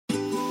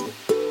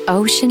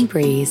Ocean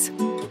breeze,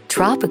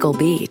 tropical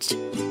beach,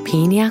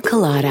 pina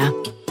colada.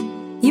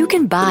 You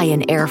can buy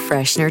an air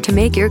freshener to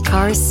make your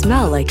car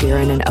smell like you're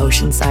in an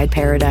oceanside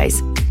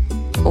paradise.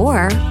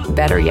 Or,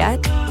 better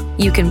yet,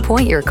 you can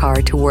point your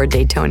car toward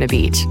Daytona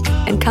Beach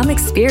and come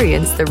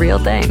experience the real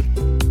thing.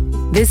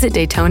 Visit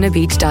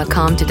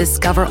DaytonaBeach.com to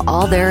discover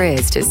all there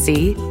is to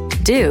see,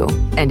 do,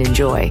 and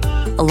enjoy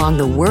along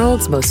the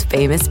world's most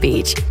famous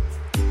beach.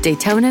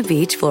 Daytona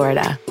Beach,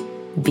 Florida.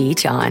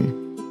 Beach on.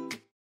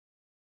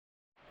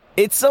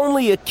 It's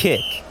only a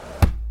kick,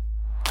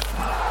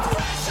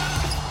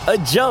 a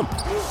jump,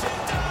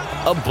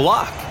 a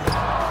block.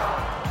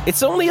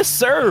 It's only a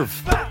serve.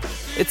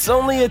 It's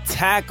only a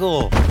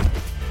tackle,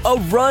 a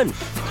run.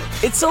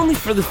 It's only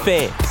for the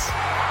fans.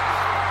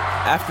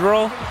 After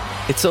all,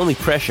 it's only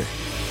pressure.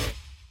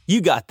 You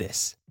got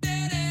this.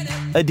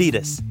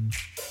 Adidas.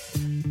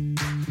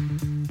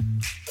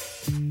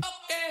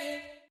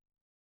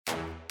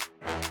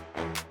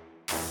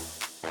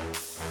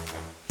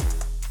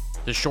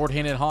 The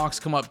shorthanded Hawks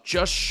come up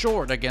just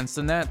short against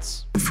the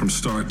Nets. From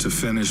start to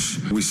finish,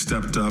 we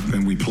stepped up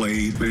and we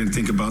played. We didn't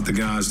think about the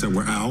guys that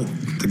were out,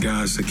 the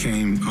guys that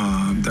came,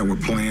 that were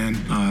playing,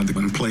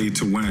 that played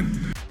to win.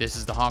 This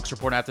is the Hawks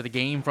Report after the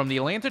game from the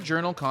Atlanta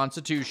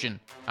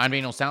Journal-Constitution. I'm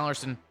Daniel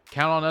Sallerson.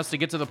 Count on us to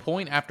get to the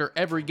point after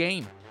every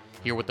game.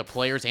 Hear what the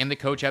players and the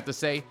coach have to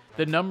say,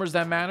 the numbers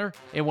that matter,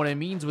 and what it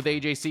means with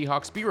AJC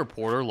Hawks beat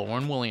reporter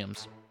Lauren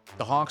Williams.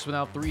 The Hawks,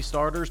 without three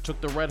starters,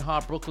 took the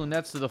red-hot Brooklyn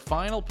Nets to the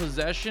final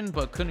possession,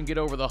 but couldn't get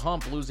over the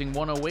hump, losing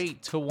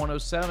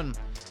 108-107.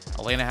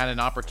 Atlanta had an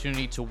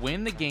opportunity to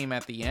win the game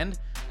at the end.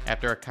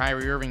 After a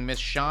Kyrie Irving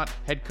missed shot,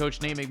 head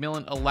coach Nate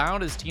McMillan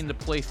allowed his team to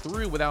play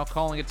through without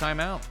calling a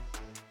timeout.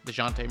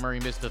 DeJounte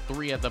Murray missed a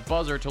three at the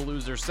buzzer to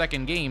lose their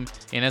second game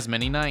in as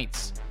many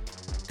nights.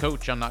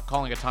 Coach on not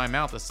calling a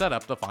timeout to set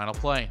up the final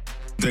play.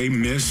 They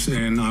missed,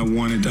 and I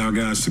wanted our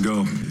guys to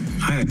go.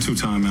 I had 2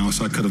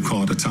 timeouts. I could have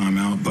called a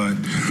timeout, but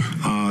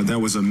that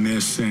was a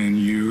miss, and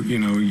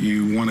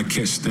you want to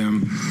catch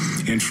them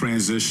in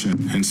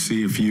transition and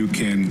see if you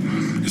can.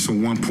 It's a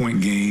 1-point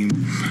game.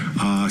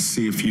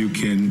 See if you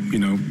can,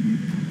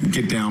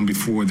 get down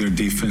before their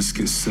defense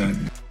gets set.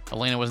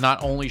 Atlanta was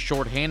not only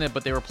shorthanded,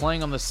 but they were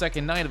playing on the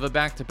second night of a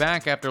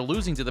back-to-back after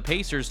losing to the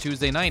Pacers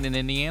Tuesday night in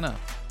Indiana.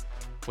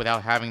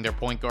 Without having their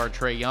point guard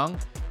Trae Young,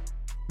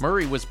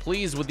 Murray was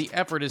pleased with the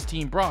effort his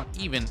team brought,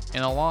 even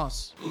in a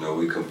loss.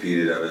 We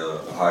competed at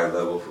a high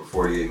level for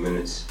 48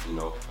 minutes,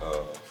 from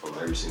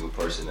every single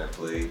person that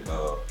played.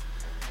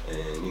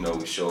 And,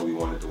 we showed we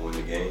wanted to win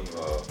the game.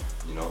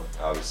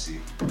 Obviously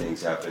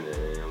things happened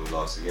and we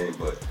lost the game,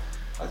 but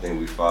I think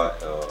we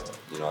fought.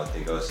 I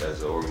think us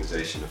as an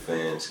organization of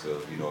fans could,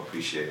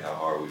 appreciate how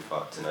hard we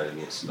fought tonight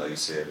against, like you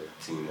said,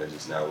 a team that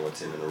just now won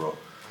 10 in a row.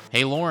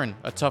 Hey, Lauren,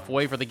 a tough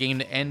way for the game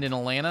to end in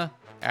Atlanta.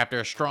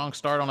 After a strong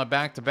start on a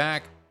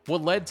back-to-back,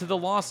 what led to the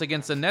loss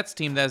against the Nets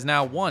team that has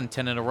now won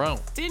 10 in a row?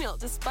 Daniel,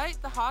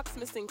 despite the Hawks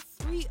missing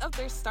 3 of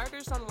their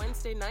starters on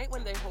Wednesday night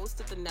when they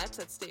hosted the Nets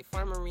at State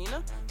Farm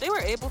Arena, they were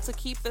able to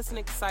keep this an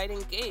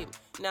exciting game.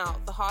 Now,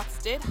 the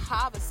Hawks did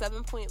have a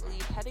 7-point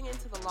lead heading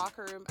into the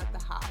locker room at the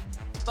half,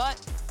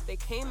 but they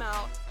came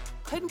out,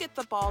 couldn't get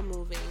the ball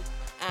moving,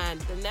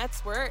 and the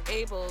Nets were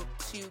able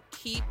to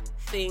keep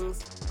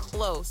things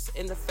close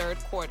in the third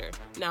quarter.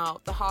 Now,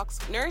 the Hawks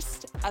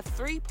nursed a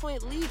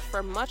 3-point lead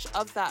for much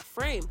of that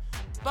frame,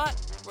 but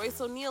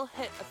Royce O'Neal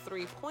hit a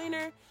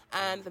 3-pointer,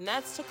 and the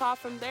Nets took off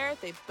from there.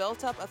 They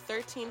built up a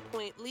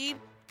 13-point lead,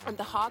 and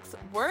the Hawks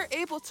were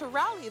able to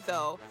rally,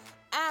 though,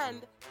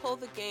 and pull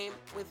the game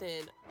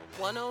within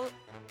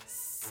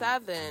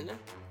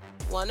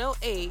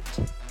 108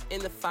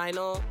 in the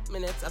final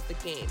minutes of the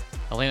game.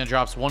 Atlanta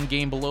drops one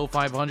game below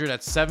 500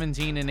 at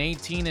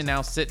 17-18 and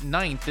now sit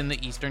 9th in the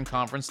Eastern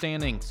Conference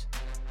standings.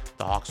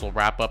 The Hawks will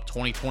wrap up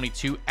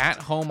 2022 at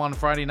home on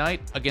Friday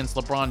night against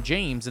LeBron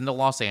James and the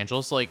Los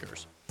Angeles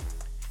Lakers.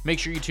 Make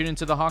sure you tune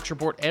into the Hawks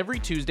Report every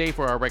Tuesday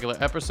for our regular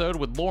episode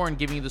with Lauren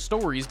giving you the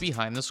stories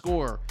behind the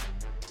score.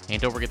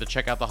 And don't forget to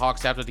check out the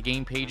Hawks After the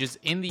Game pages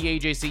in the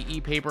AJC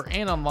e-paper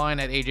and online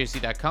at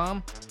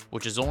ajc.com,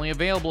 which is only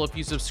available if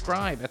you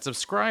subscribe at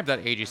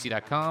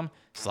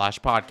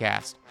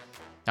subscribe.ajc.com/podcast.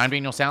 I'm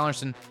Daniel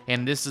Sallerson,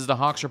 and this is the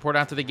Hawks Report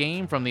After the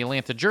Game from the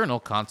Atlanta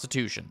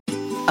Journal-Constitution.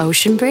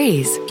 Ocean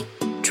breeze,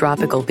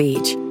 tropical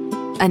beach.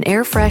 An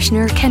air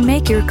freshener can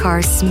make your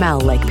car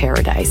smell like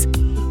paradise.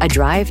 A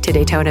drive to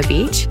Daytona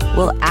Beach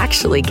will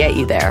actually get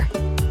you there.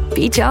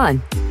 Beach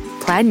on.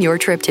 Plan your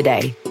trip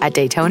today at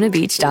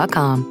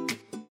DaytonaBeach.com.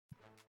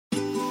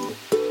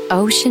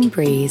 Ocean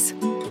breeze,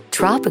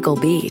 tropical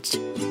beach,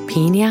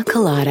 pina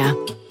colada.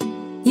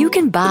 You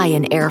can buy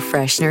an air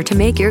freshener to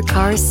make your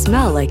car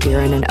smell like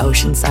you're in an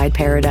oceanside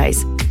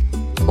paradise.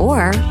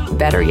 Or,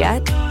 better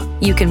yet,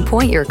 you can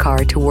point your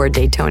car toward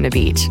Daytona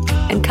Beach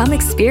and come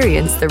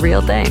experience the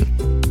real thing.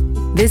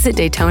 Visit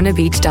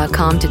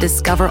DaytonaBeach.com to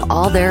discover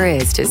all there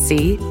is to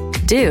see,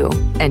 do,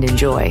 and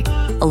enjoy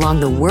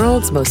along the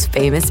world's most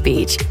famous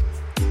beach.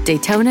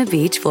 Daytona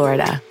Beach,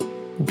 Florida.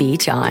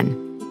 Beach on.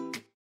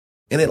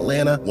 In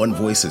Atlanta, one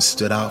voice has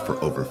stood out for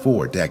over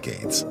 4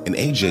 decades. An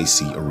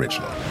AJC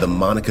original, The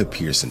Monica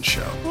Pearson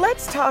Show.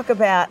 Let's talk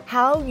about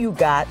how you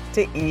got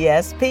to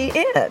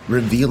ESPN.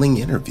 Revealing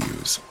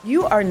interviews.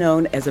 You are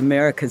known as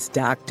America's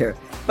doctor,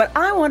 but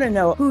I want to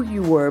know who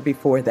you were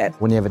before that.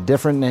 When you have a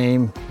different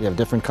name, you have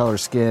different color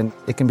skin,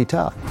 it can be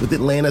tough. With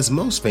Atlanta's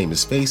most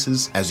famous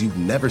faces as you've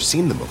never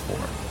seen them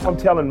before. I'm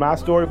telling my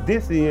story.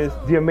 This is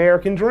the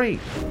American dream.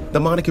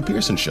 The Monica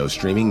Pearson Show,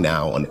 streaming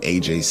now on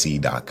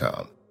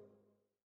AJC.com.